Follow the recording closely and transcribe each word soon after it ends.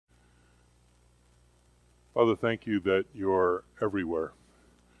Father, thank you that you're everywhere.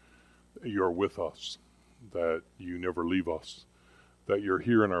 You're with us, that you never leave us, that you're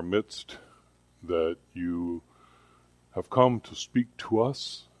here in our midst, that you have come to speak to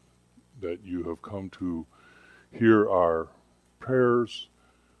us, that you have come to hear our prayers,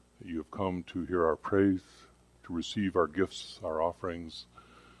 that you have come to hear our praise, to receive our gifts, our offerings.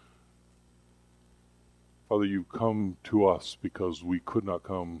 Father, you've come to us because we could not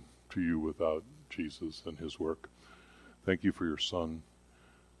come to you without Jesus and his work. Thank you for your Son.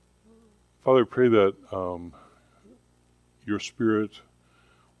 Father, I pray that your Spirit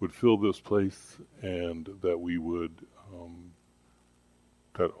would fill this place and that we would,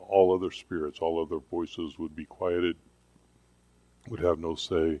 that all other spirits, all other voices would be quieted, would have no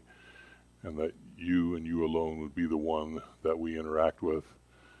say, and that you and you alone would be the one that we interact with.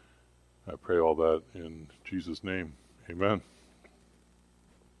 I pray all that in Jesus' name. Amen.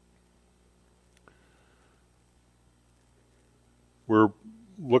 We're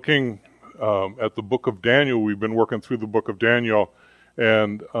looking at the book of Daniel. We've been working through the book of Daniel,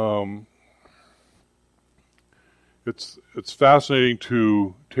 and it's fascinating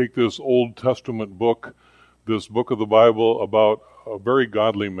to take this Old Testament book, this book of the Bible about a very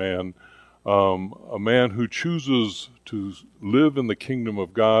godly man, a man who chooses to live in the kingdom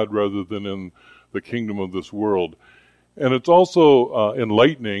of God rather than in the kingdom of this world. And it's also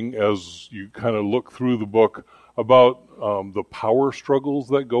enlightening as you kind of look through the book about the power struggles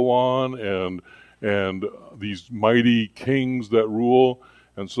that go on and these mighty kings that rule.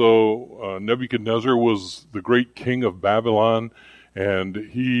 And so Nebuchadnezzar was the great king of Babylon, and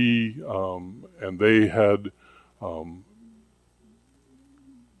he and they had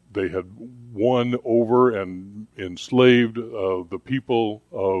won over and enslaved the people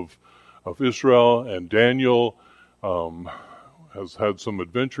of Israel. And Daniel has had some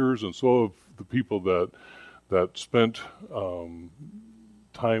adventures, and so have the people that spent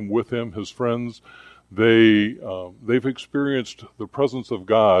time with him, his friends. They've experienced the presence of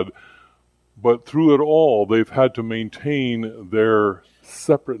God, but through it all, they've had to maintain their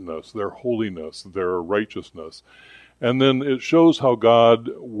separateness, their holiness, their righteousness. And then it shows how God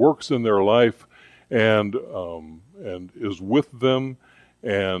works in their life and is with them,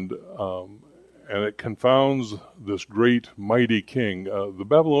 and it confounds this great mighty king. The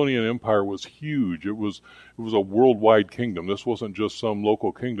Babylonian Empire was huge. It was a worldwide kingdom. This wasn't just some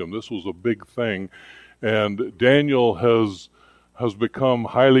local kingdom. This was a big thing, and Daniel has become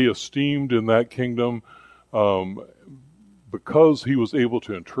highly esteemed in that kingdom because he was able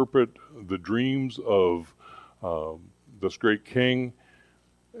to interpret the dreams of this great king.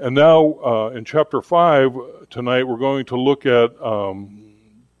 And now in chapter 5 tonight, we're going to look at.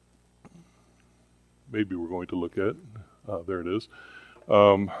 Maybe we're going to look at, there it is.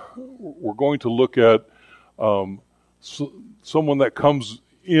 We're going to look at someone that comes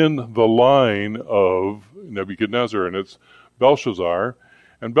in the line of Nebuchadnezzar, and it's Belshazzar.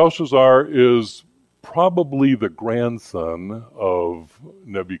 And Belshazzar is probably the grandson of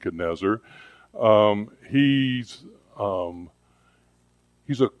Nebuchadnezzar. He's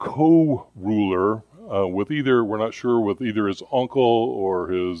a co-ruler with either, we're not sure, with either his uncle or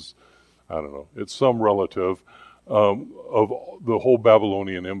his, I don't know, it's some relative of the whole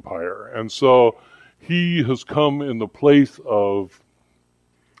Babylonian Empire. And so he has come in the place of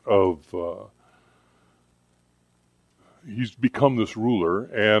he's become this ruler,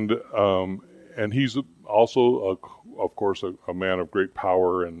 and he's also, of course, a man of great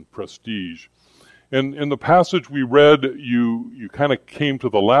power and prestige. And in the passage we read, you kind of came to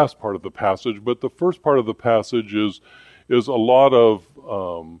the last part of the passage, but the first part of the passage is a lot of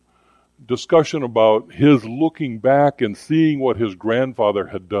discussion about his looking back and seeing what his grandfather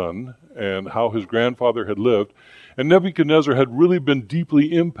had done and how his grandfather had lived. And Nebuchadnezzar had really been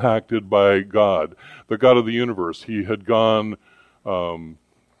deeply impacted by God, the God of the universe. He had gone,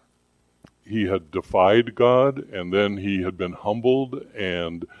 he had defied God, and then he had been humbled,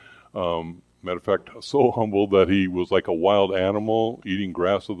 and matter of fact, so humbled that he was like a wild animal eating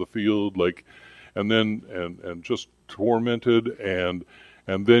grass of the field, and just tormented, and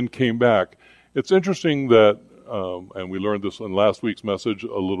then came back. It's interesting that, and we learned this in last week's message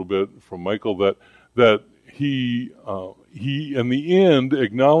a little bit from Michael, that he in the end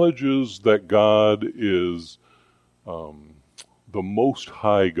acknowledges that God is the Most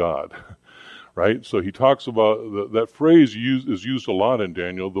High God, right? So he talks about that phrase is used a lot in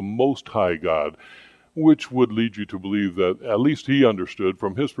Daniel, the Most High God, which would lead you to believe that at least he understood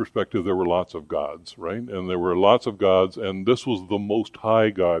from his perspective there were lots of gods, right? And there were lots of gods, and this was the Most High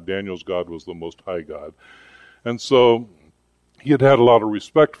God. Daniel's God was the Most High God. And so he had a lot of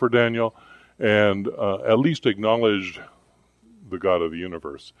respect for Daniel, and at least acknowledged the God of the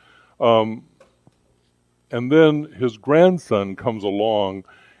universe. And then his grandson comes along,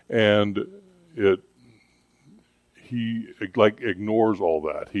 and he ignores all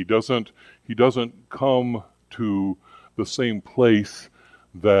that. He doesn't come to the same place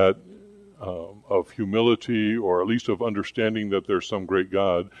that of humility, or at least of understanding that there's some great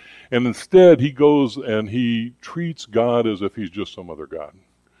God. And instead, he goes and he treats God as if he's just some other God.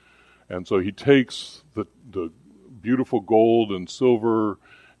 And so he takes the beautiful gold and silver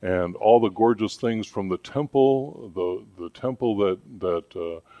and all the gorgeous things from the temple, the temple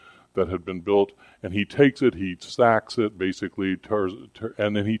that had been built, and he takes it, he sacks it, basically,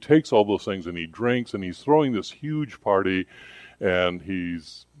 and then he takes all those things and he drinks, and he's throwing this huge party, and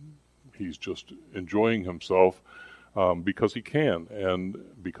he's just enjoying himself because he can, and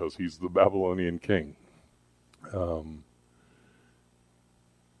because he's the Babylonian king. So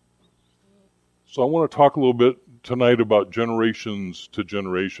I want to talk a little bit tonight about generations to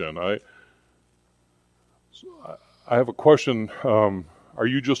generation. I have a question. Are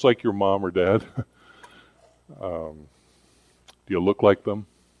you just like your mom or dad? Do you look like them?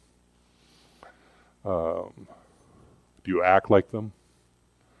 Do you act like them?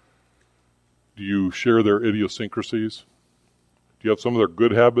 Do you share their idiosyncrasies? Do you have some of their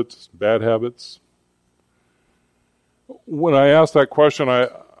good habits, bad habits? When I ask that question, I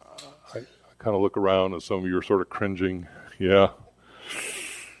kind of look around and some of you are sort of cringing. Yeah.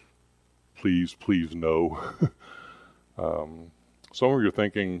 Please no. Some of you are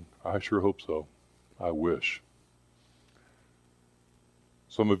thinking, I sure hope so. I wish.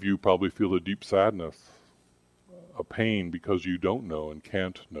 Some of you probably feel a deep sadness, a pain because you don't know and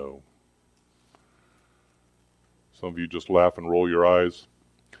can't know. Some of you just laugh and roll your eyes.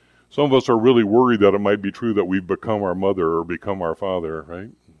 Some of us are really worried that it might be true that we've become our mother or become our father, right?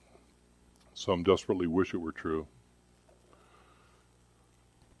 Some desperately wish it were true.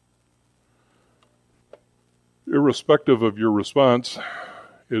 Irrespective of your response,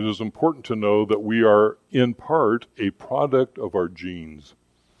 it is important to know that we are, in part, a product of our genes.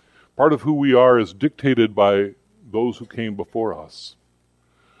 Part of who we are is dictated by those who came before us.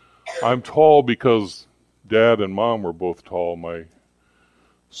 I'm tall because Dad and Mom were both tall. My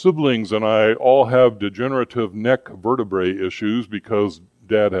siblings and I all have degenerative neck vertebrae issues because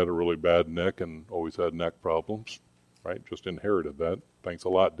Dad had a really bad neck and always had neck problems, right? Just inherited that. Thanks a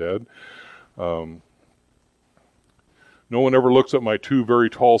lot, Dad. No one ever looks at my two very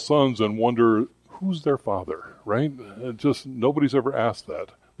tall sons and wonder, who's their father, right? Just nobody's ever asked that.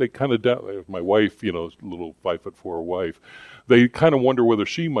 They kind of doubt, my wife, little 5'4" wife, they kind of wonder whether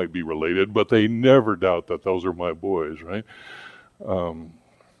she might be related, but they never doubt that those are my boys, right? No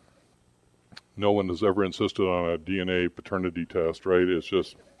one has ever insisted on a DNA paternity test, right? It's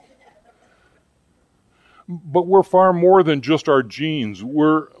just... But we're far more than just our genes.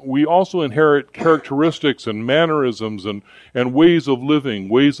 We also inherit characteristics and mannerisms and ways of living,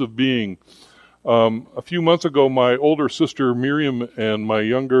 ways of being. A few months ago, my older sister Miriam and my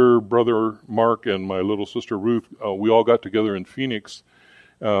younger brother Mark and my little sister Ruth, we all got together in Phoenix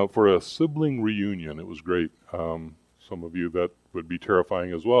for a sibling reunion. It was great. Some of you, that would be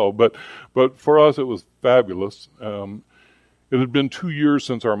terrifying as well. But for us, it was fabulous. It had been 2 years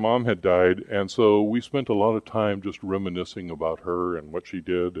since our mom had died, and so we spent a lot of time just reminiscing about her and what she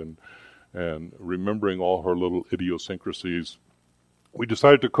did and remembering all her little idiosyncrasies. We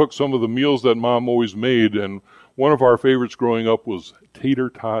decided to cook some of the meals that Mom always made, and one of our favorites growing up was tater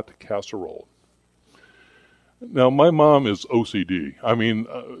tot casserole. Now, my mom is OCD. I mean,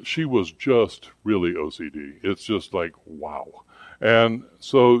 she was just really OCD. It's just like, wow. And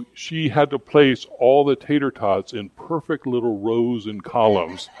so she had to place all the tater tots in perfect little rows and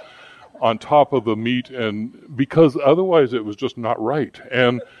columns on top of the meat, and because otherwise it was just not right.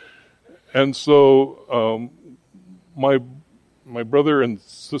 And so my brother and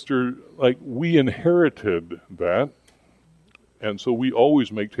sister, we inherited that, and so we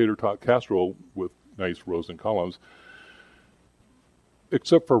always make tater tot casserole with nice rows and columns,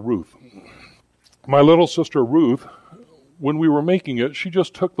 except for Ruth. My little sister Ruth, when we were making it, she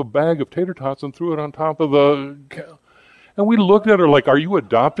just took the bag of tater tots and threw it on top of and we looked at her like, are you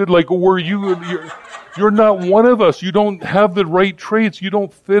adopted? Like, you're not one of us. You don't have the right traits. You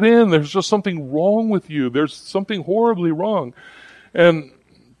don't fit in. There's just something wrong with you. There's something horribly wrong. And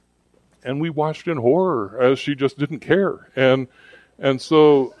we watched in horror as she just didn't care. And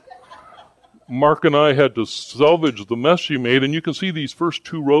so Mark and I had to salvage the mess she made, and you can see these first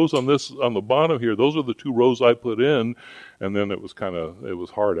 2 rows on the bottom here. Those are the 2 rows I put in, and then it was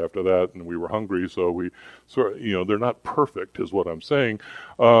hard after that, and we were hungry, so they're not perfect, is what I'm saying.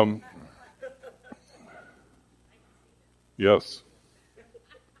 Yes.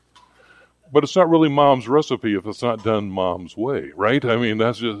 But it's not really mom's recipe if it's not done mom's way, right? I mean,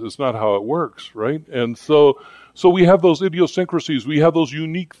 it's not how it works, right? And so we have those idiosyncrasies, we have those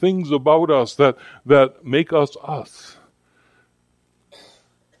unique things about us that make us us.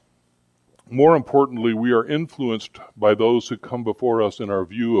 More importantly, we are influenced by those who come before us in our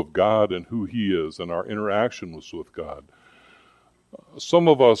view of God and who He is and our interaction with God. Some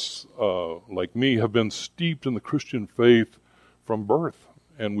of us, like me, have been steeped in the Christian faith from birth,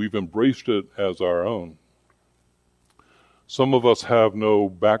 and we've embraced it as our own. Some of us have no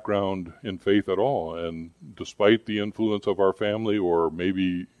background in faith at all, and despite the influence of our family, or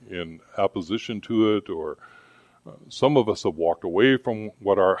maybe in opposition to it, or some of us have walked away from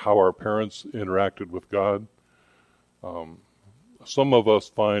how our parents interacted with God. Some of us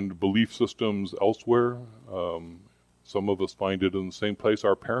find belief systems elsewhere. Some of us find it in the same place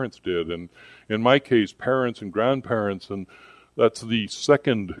our parents did. And in my case, parents and grandparents, and that's the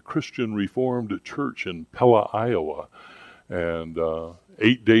Second Christian Reformed Church in Pella, Iowa. And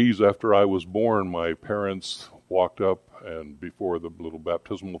 8 days after I was born, my parents walked up and before the little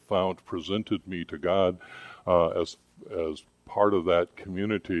baptismal fount presented me to God as part of that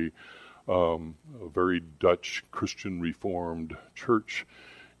community, a very Dutch Christian Reformed church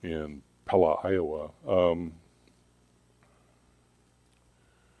in Pella, Iowa.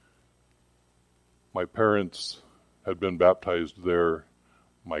 My parents had been baptized there.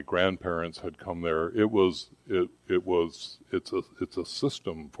 My grandparents had come there. It's a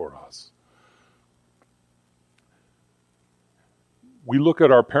system for us. We look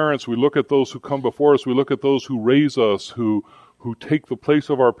at our parents, we look at those who come before us, we look at those who raise us, who take the place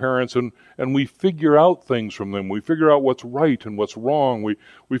of our parents, and we figure out things from them. We figure out what's right and what's wrong.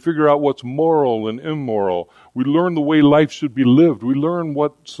 We figure out what's moral and immoral. We learn the way life should be lived. We learn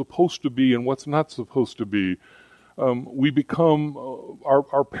what's supposed to be and what's not supposed to be. We become,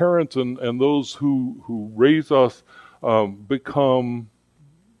 our parents and those who raise us become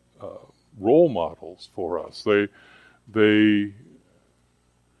role models for us.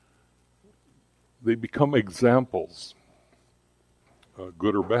 They become examples,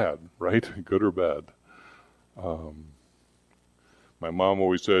 good or bad, right? Good or bad. My mom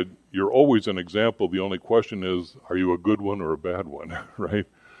always said, "You're always an example. The only question is, are you a good one or a bad one?" Right?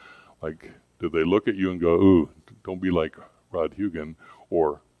 Like, do they look at you and go, "Ooh, don't be like Rod Hugan,"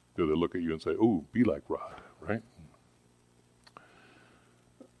 or do they look at you and say, "Ooh, be like Rod," right?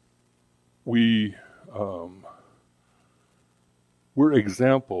 We're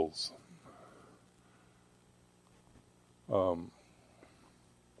examples.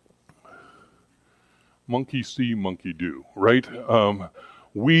 Monkey see, monkey do, right?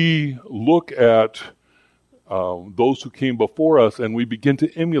 We look at those who came before us, and we begin to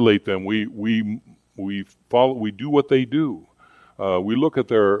emulate them. We follow. We do what they do. We look at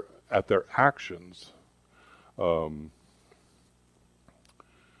their actions. For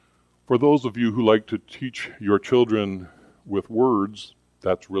those of you who like to teach your children with words,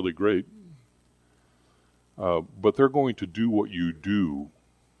 that's really great. But they're going to do what you do,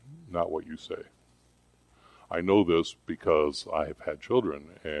 not what you say. I know this because I have had children,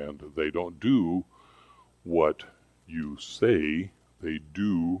 and they don't do what you say, they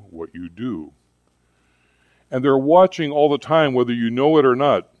do what you do. And they're watching all the time, whether you know it or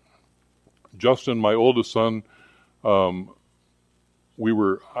not. Justin, my oldest son, when we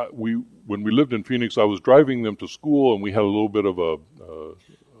lived in Phoenix, I was driving them to school, and we had a little bit of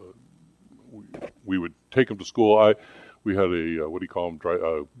we would take them to school. We had a, what do you call them,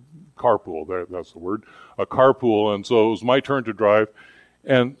 carpool, that's the word, a carpool, and so it was my turn to drive.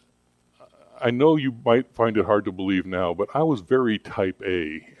 And I know you might find it hard to believe now, but I was very type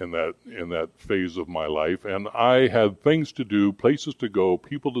A in that phase of my life, and I had things to do, places to go,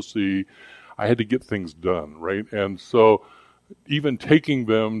 people to see. I had to get things done, right? And so even taking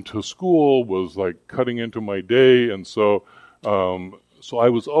them to school was like cutting into my day, and so I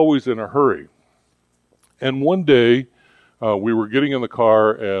was always in a hurry. And one day, we were getting in the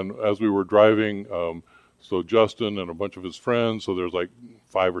car, and as we were driving, so Justin and a bunch of his friends, so there's like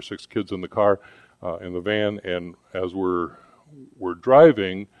 5 or 6 kids in the car, in the van, and as we're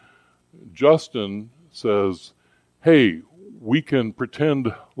driving, Justin says, "Hey, we can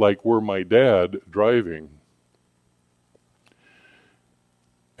pretend like we're my dad driving."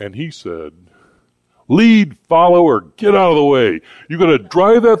 And he said, "Lead, follow, or get out of the way. You gonna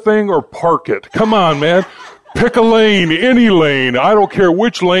drive that thing or park it? Come on, man. Pick a lane, any lane. I don't care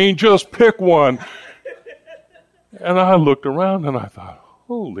which lane, just pick one." And I looked around and I thought,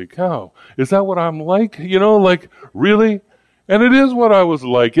 holy cow, is that what I'm like? You know, like, really? And it is what I was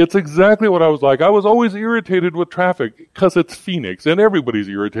like. It's exactly what I was like. I was always irritated with traffic because it's Phoenix, and everybody's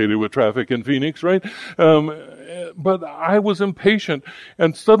irritated with traffic in Phoenix, right? But I was impatient,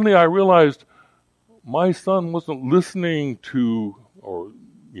 and suddenly I realized my son wasn't listening to or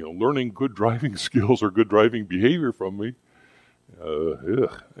learning good driving skills or good driving behavior from me.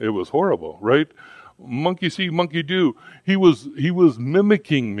 It was horrible, right? Monkey see, monkey do. He was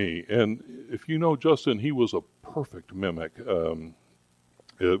mimicking me, and if you know Justin, he was a perfect mimic.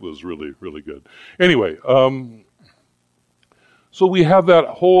 It was really, really good. Anyway, so we have that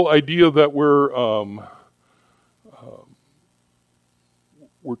whole idea that we're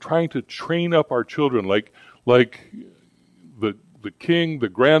trying to train up our children, like the king, the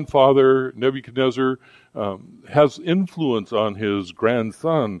grandfather, Nebuchadnezzar, has influence on his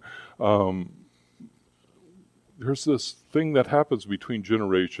grandson. There's this thing that happens between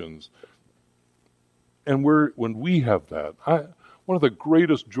generations. And when we have that, one of the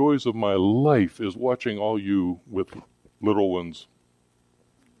greatest joys of my life is watching all you with little ones.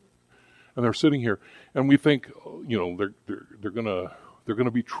 And they're sitting here, and we think, they're gonna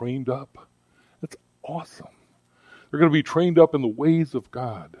be trained up. That's awesome. They're going to be trained up in the ways of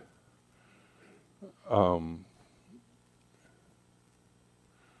God.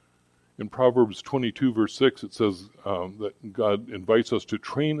 In Proverbs 22, verse 6, it says that God invites us to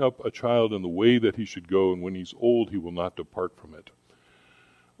train up a child in the way that he should go, and when he's old, he will not depart from it.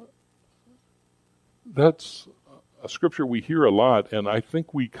 That's a scripture we hear a lot, and I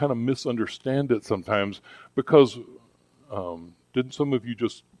think we kind of misunderstand it sometimes because didn't some of you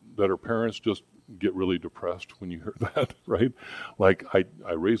that are parents just get really depressed when you hear that, right? Like I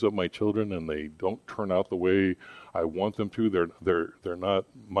raise up my children and they don't turn out the way I want them to. They're not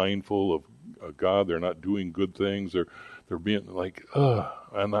mindful of God. They're not doing good things. They're being like,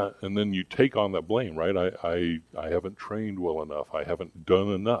 and then you take on that blame, right? I haven't trained well enough. I haven't done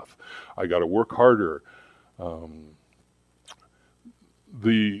enough. I got to work harder. That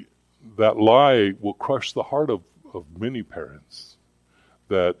lie will crush the heart of many parents,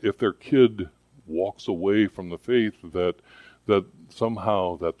 that if their kid walks away from the faith, that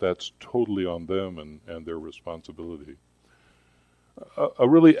somehow that's totally on them and their responsibility. A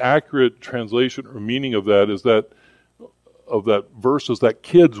really accurate translation or meaning of that verse is that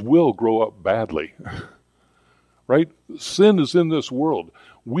kids will grow up badly. Right? Sin is in this world.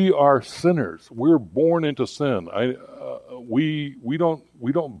 We are sinners. We're born into sin. We don't.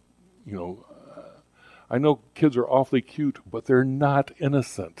 I know kids are awfully cute, but they're not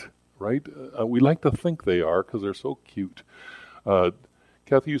innocent, right? We like to think they are because they're so cute.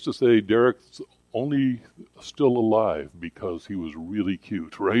 Kathy used to say Derek's only still alive because he was really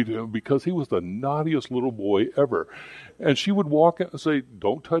cute, right? Because he was the naughtiest little boy ever. And she would walk and say,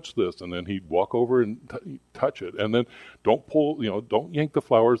 "Don't touch this," and then he'd walk over and touch it. And then don't yank the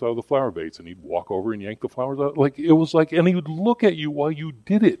flowers out of the flower vase, and he'd walk over and yank the flowers out. And he would look at you while you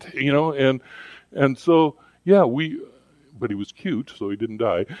did it, and so, yeah, but he was cute, so he didn't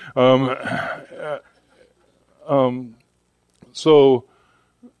die. So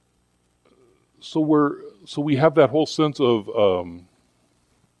we have that whole sense of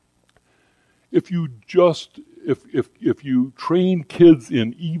if you train kids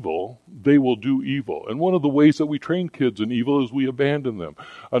in evil, they will do evil. And one of the ways that we train kids in evil is we abandon them.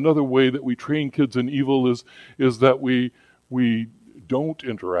 Another way that we train kids in evil is that we don't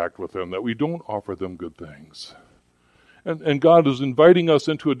interact with them, that we don't offer them good things. And God is inviting us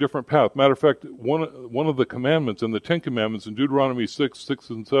into a different path. Matter of fact, one of the commandments in the Ten Commandments in Deuteronomy 6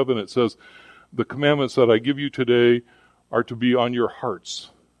 and 7, it says, "The commandments that I give you today are to be on your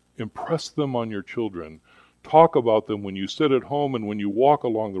hearts. Impress them on your children. Talk about them when you sit at home and when you walk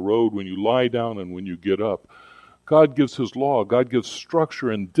along the road, when you lie down and when you get up." God gives his law. God gives structure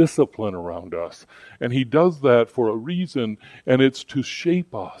and discipline around us. And he does that for a reason, and it's to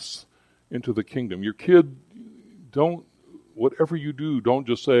shape us into the kingdom. Your kid, whatever you do, don't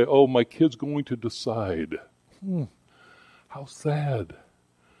just say, "Oh, my kid's going to decide." How sad.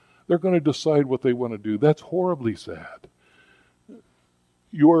 They're going to decide what they want to do. That's horribly sad.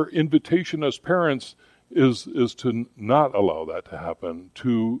 Your invitation as parents is to not allow that to happen,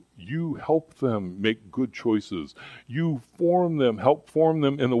 you help them make good choices. You help form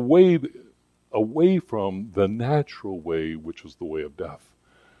them in a way away from the natural way, which is the way of death.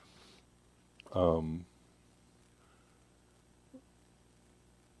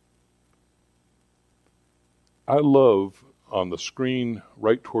 I love on the screen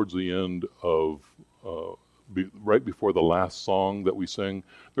right towards the end of right before the last song that we sing,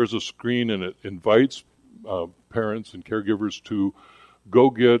 there's a screen and it invites parents and caregivers to go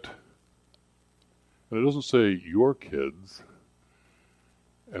get, and it doesn't say your kids,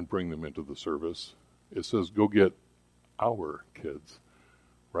 and bring them into the service. It says, go get our kids,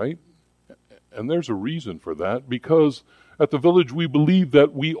 right? And there's a reason for that, because at the village we believe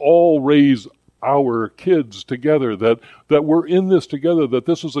that we all raise our kids together, that we're in this together, that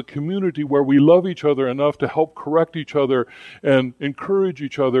this is a community where we love each other enough to help correct each other and encourage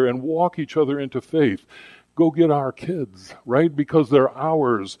each other and walk each other into faith. Go get our kids, right? Because they're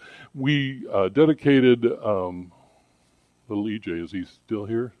ours. We dedicated little EJ. Is he still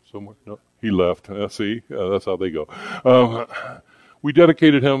here somewhere? No, he left. See, that's how they go. We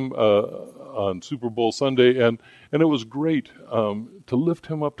dedicated him on Super Bowl Sunday, and it was great to lift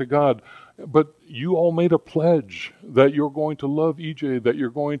him up to God. But you all made a pledge that you're going to love EJ, that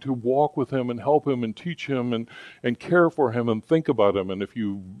you're going to walk with him and help him and teach him and care for him and think about him. And if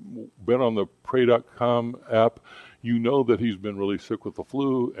you've been on the Pray.com app, you know that he's been really sick with the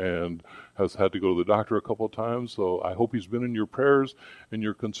flu and has had to go to the doctor a couple of times. So I hope he's been in your prayers and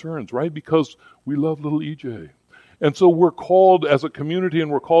your concerns, right? Because we love little EJ. And so we're called as a community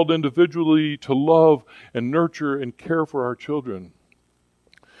and we're called individually to love and nurture and care for our children.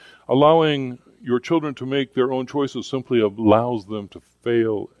 Allowing your children to make their own choices simply allows them to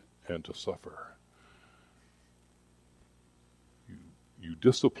fail and to suffer. You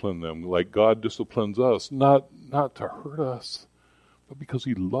discipline them like God disciplines us, not to hurt us, but because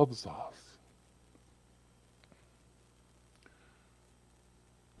He loves us.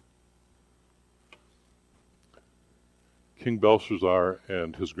 King Belshazzar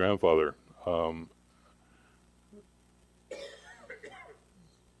and his grandfather.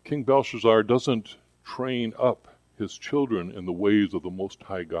 King Belshazzar doesn't train up his children in the ways of the Most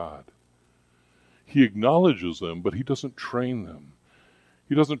High God. He acknowledges them, but he doesn't train them.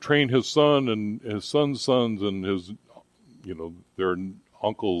 He doesn't train his son and his son's sons and his, their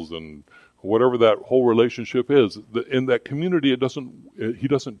uncles and whatever that whole relationship is. In that community, he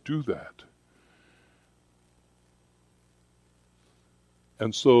doesn't do that.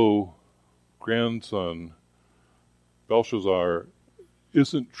 And so, grandson Belshazzar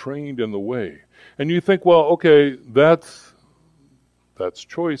isn't trained in the way. And you think, well, okay, that's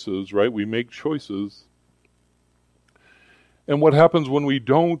choices, right? We make choices. And what happens when we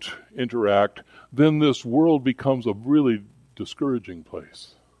don't interact, then this world becomes a really discouraging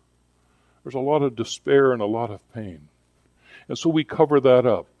place. There's a lot of despair and a lot of pain. And so we cover that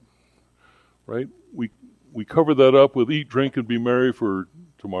up, right? We cover that up with eat, drink, and be merry, for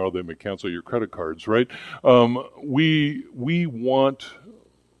tomorrow they may cancel your credit cards, right? We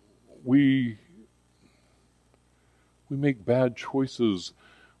make bad choices.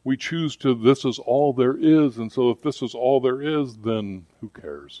 We choose to, this is all there is, and so if this is all there is, then who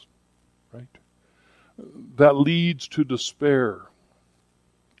cares, right? That leads to despair.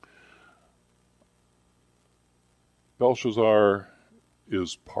 Belshazzar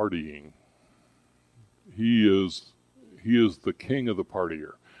is partying. He is the king of the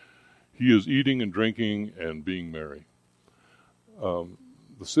partier. He is eating and drinking and being merry. The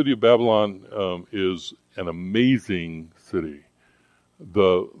city of Babylon is an amazing city.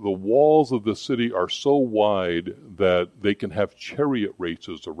 The walls of the city are so wide that they can have chariot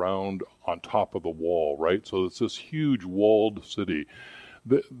races around on top of the wall, right? So it's this huge walled city.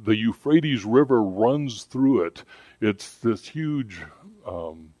 The Euphrates River runs through it. It's this huge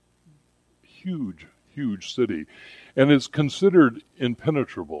city. And it's considered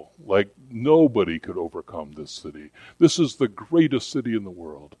impenetrable. Like nobody could overcome this city. This is the greatest city in the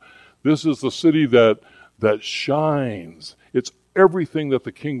world. This is the city that shines. It's everything that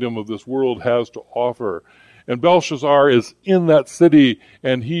the kingdom of this world has to offer. And Belshazzar is in that city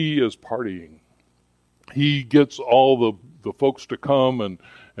and he is partying. He gets all the folks to come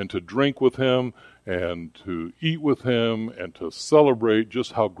and to drink with him and to eat with him and to celebrate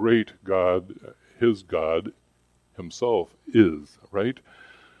just how great his God himself is, right?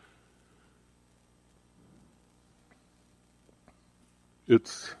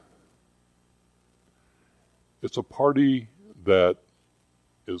 It's a party that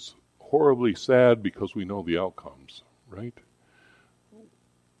is horribly sad because we know the outcomes, right?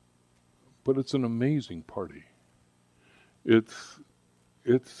 But it's an amazing party. It's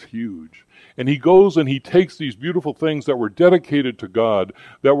huge. And he goes and he takes these beautiful things that were dedicated to God,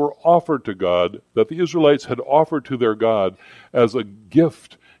 that were offered to God, that the Israelites had offered to their God as a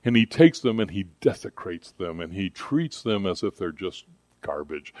gift, and he takes them and he desecrates them, and he treats them as if they're just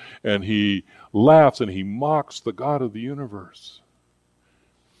garbage. And he laughs and he mocks the God of the universe.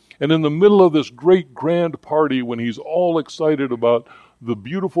 And in the middle of this great grand party, when he's all excited about the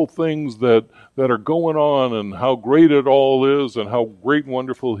beautiful things that are going on and how great it all is and how great and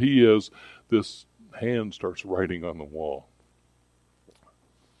wonderful he is, this hand starts writing on the wall.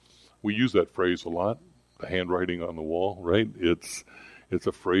 We use that phrase a lot, the handwriting on the wall, right? It's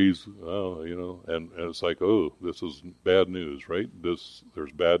a phrase, and it's like, oh, this is bad news, right? There's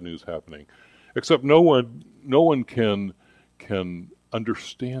bad news happening. Except no one can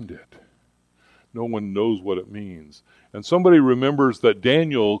understand it. No one knows what it means. And somebody remembers that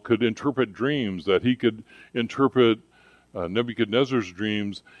Daniel could interpret dreams, that he could interpret Nebuchadnezzar's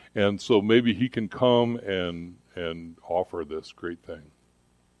dreams, and so maybe he can come and offer this great thing,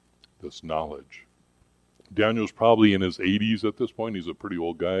 this knowledge. Daniel's probably in his 80s at this point. He's a pretty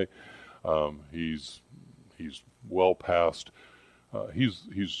old guy. He's well past. He's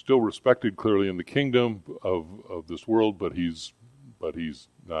still respected clearly in the kingdom of this world, but he's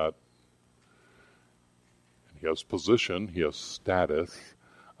not. He has position. He has status.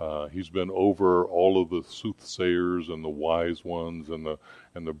 He's been over all of the soothsayers and the wise ones and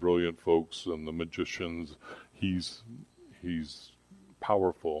the brilliant folks and the magicians. He's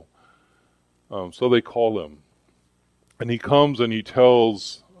powerful. So they call him. And he comes and he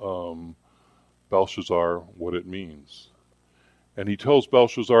tells Belshazzar what it means. And he tells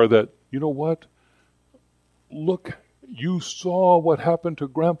Belshazzar that, you know what? Look, you saw what happened to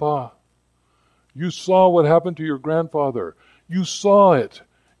Grandpa. You saw what happened to your grandfather. You saw it.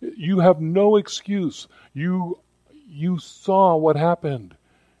 You have no excuse. You saw what happened.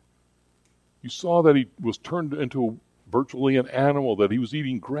 You saw that he was turned into virtually an animal, that he was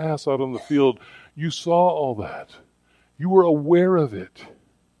eating grass out on the field. You saw all that. You were aware of it.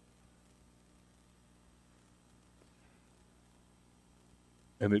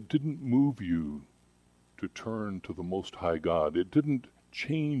 And it didn't move you to turn to the Most High God. It didn't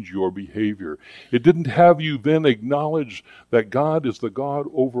change your behavior. It didn't have you then acknowledge that God is the God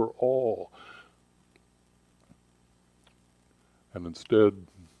over all. And instead,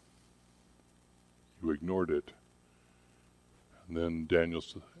 you ignored it. And then Daniel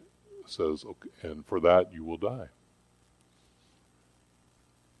says, okay, and for that you will die.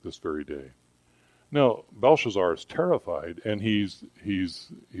 This very day. Now, Belshazzar is terrified, and he's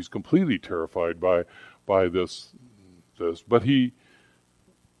completely terrified by this, but he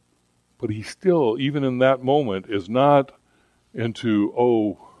still, even in that moment, is not into,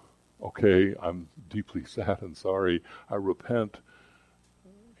 oh, okay, I'm deeply sad and sorry, I repent.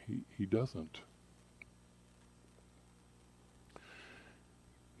 He doesn't.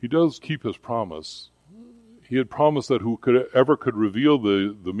 He does keep his promise. He had promised that whoever could reveal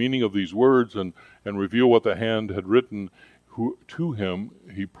the meaning of these words and reveal what the hand had written to him,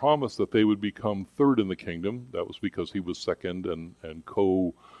 he promised that they would become third in the kingdom. That was because he was second and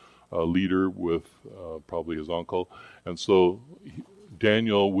co-leader with probably his uncle. And so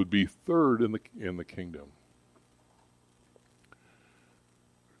Daniel would be third in the kingdom.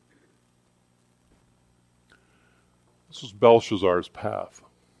 This is Belshazzar's path,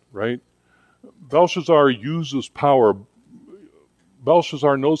 right? Belshazzar uses power.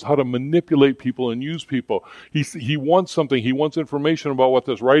 Belshazzar knows how to manipulate people and use people. He wants something. He wants information about what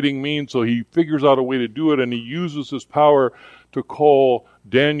this writing means, so he figures out a way to do it, and he uses his power to call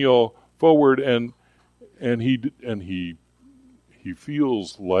Daniel forward, and he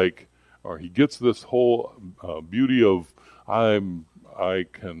feels like, or he gets this whole beauty of I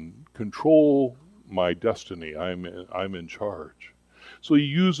can control my destiny. I'm in charge. So he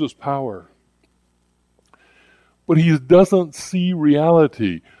uses power. But he doesn't see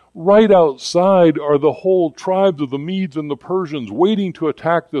reality. Right outside are the whole tribes of the Medes and the Persians waiting to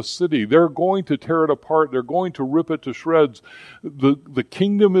attack this city. They're going to tear it apart. They're going to rip it to shreds. The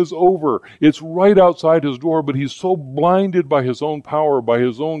kingdom is over. It's right outside his door, but he's so blinded by his own power, by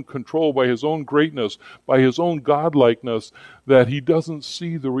his own control, by his own greatness, by his own godlikeness, that he doesn't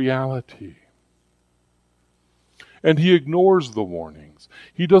see the reality. And he ignores the warnings.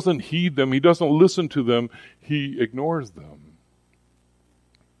 He doesn't heed them. He doesn't listen to them. He ignores them.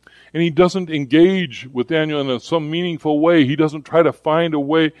 And he doesn't engage with Daniel in some meaningful way. He doesn't try to find a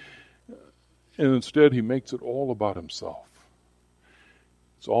way. And instead, he makes it all about himself.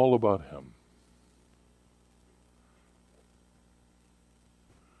 It's all about him.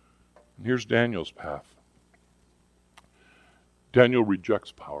 And here's Daniel's path. Daniel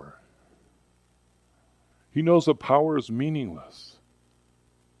rejects power. He knows that power is meaningless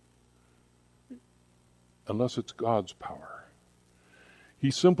unless it's God's power.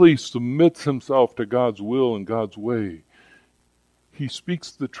 He simply submits himself to God's will and God's way. He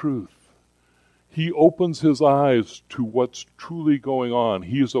speaks the truth. He opens his eyes to what's truly going on.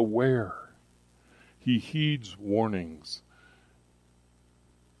 He is aware. He heeds warnings.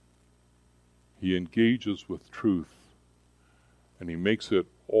 He engages with truth, and he makes it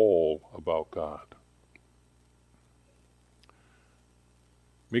all about God.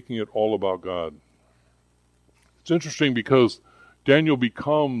 making it all about God. It's interesting because Daniel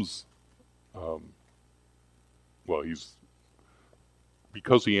becomes,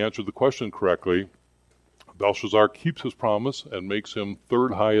 because he answered the question correctly, Belshazzar keeps his promise and makes him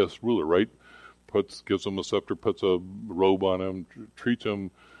third highest ruler, right? Gives him a scepter, puts a robe on him, treats him,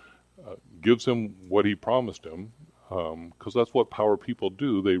 gives him what he promised him, because that's what power people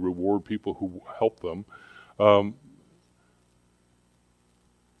do. They reward people who help them.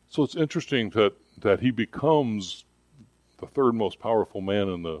 So it's interesting that he becomes the third most powerful man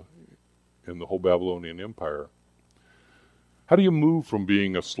in the whole Babylonian Empire. How do you move from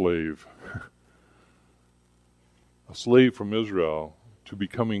being a slave from Israel, to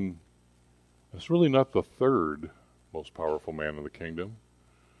becoming, it's really not the third most powerful man in the kingdom,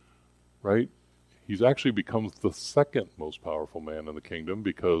 right? He's actually becomes the second most powerful man in the kingdom,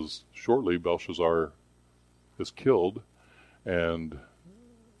 because shortly Belshazzar is killed, and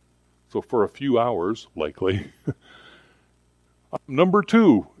so for a few hours, likely, I'm number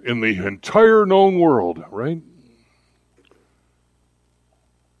 2 in the entire known world, right?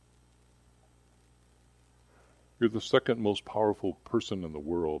 You're the second most powerful person in the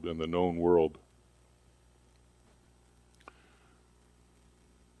world, in the known world.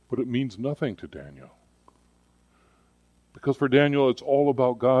 But it means nothing to Daniel. Because for Daniel, it's all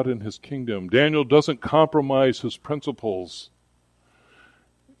about God and his kingdom. Daniel doesn't compromise his principles.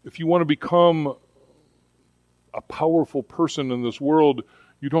 If you want to become a powerful person in this world,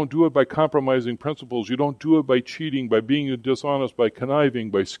 you don't do it by compromising principles. You don't do it by cheating, by being dishonest, by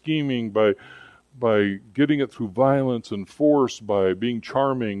conniving, by scheming, by getting it through violence and force, by being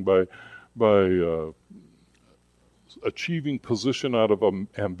charming, by achieving position out of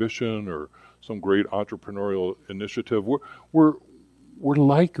ambition or some great entrepreneurial initiative. We're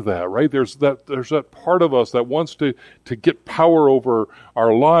like that, right? There's that part of us that wants to get power over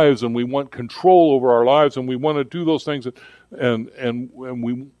our lives, and we want control over our lives, and we want to do those things, and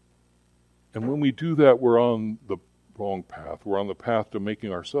when we do that, we're on the wrong path. We're on the path to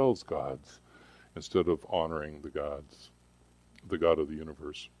making ourselves gods, instead of honoring the God of the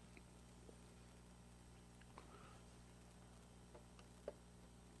universe.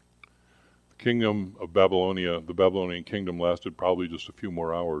 The kingdom of Babylonia, the Babylonian kingdom, lasted probably just a few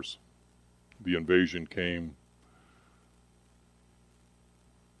more hours. The invasion came.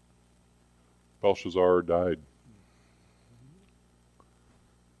 Belshazzar died.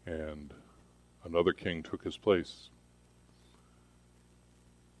 And another king took his place.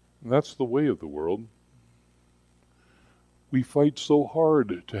 And that's the way of the world. We fight so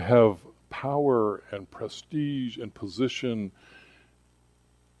hard to have power and prestige and position,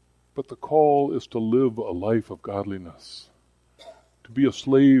 but the call is to live a life of godliness, to be a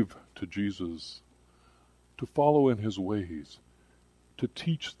slave to Jesus, to follow in his ways, to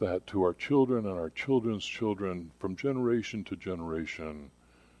teach that to our children and our children's children from generation to generation.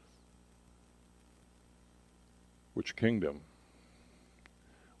 Which kingdom?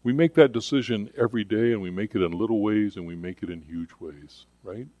 We make that decision every day, and we make it in little ways, and we make it in huge ways,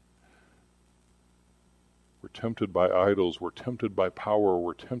 right? We're tempted by idols, we're tempted by power,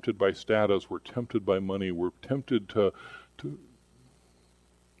 we're tempted by status, we're tempted by money, we're tempted to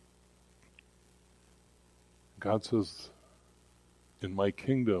God says, in my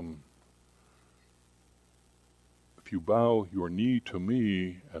kingdom, if you bow your knee to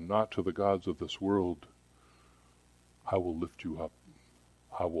me and not to the gods of this world, I will lift you up.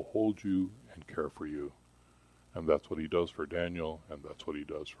 I will hold you and care for you. And that's what he does for Daniel, and that's what he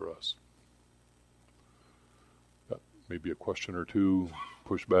does for us. Maybe a question or two,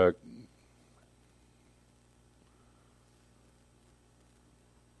 pushback.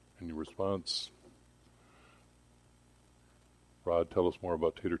 Any response? Rod, tell us more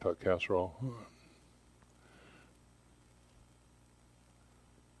about tater tot casserole.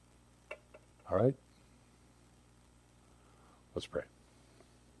 All right. Let's pray.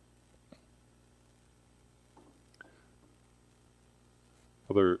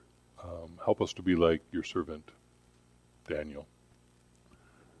 Father, help us to be like your servant, Daniel.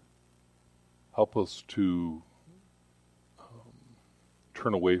 Help us to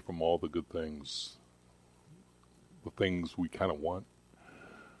turn away from all the good things, the things we kind of want,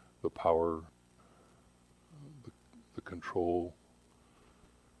 the power, the control.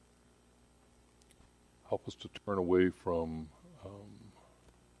 Help us to turn away from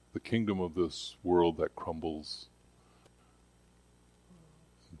the kingdom of this world that crumbles,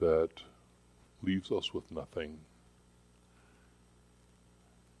 that leaves us with nothing.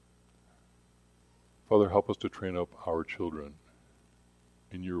 Father, help us to train up our children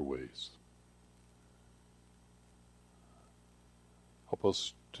in your ways. Help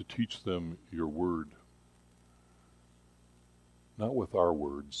us to teach them your word, not with our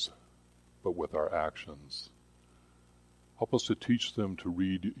words, but with our actions. Help us to teach them to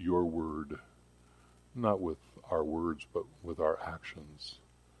read your word, not with our words, but with our actions.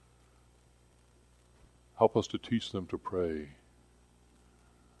 Help us to teach them to pray,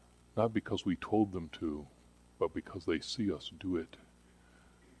 not because we told them to, but because they see us do it.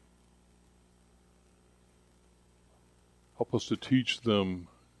 Help us to teach them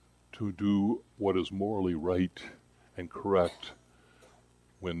to do what is morally right and correct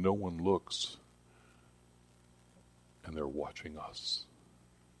when no one looks and they're watching us.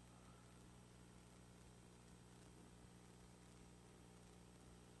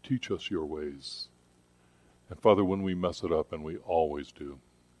 Teach us your ways. And Father, when we mess it up, and we always do,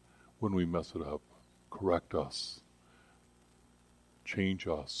 when we mess it up, correct us, change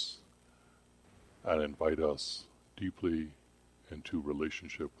us, and invite us deeply into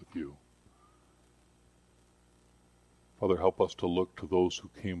relationship with you. Father, help us to look to those who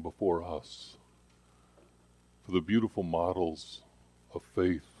came before us for the beautiful models of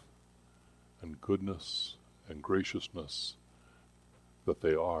faith and goodness and graciousness that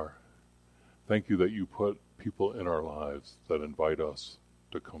they are. Thank you that you put people in our lives that invite us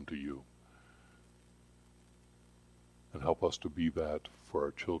to come to you. And help us to be that for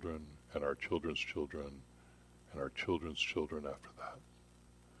our children and our children's children and our children's children after that.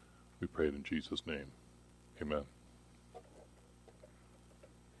 We pray it in Jesus' name. Amen.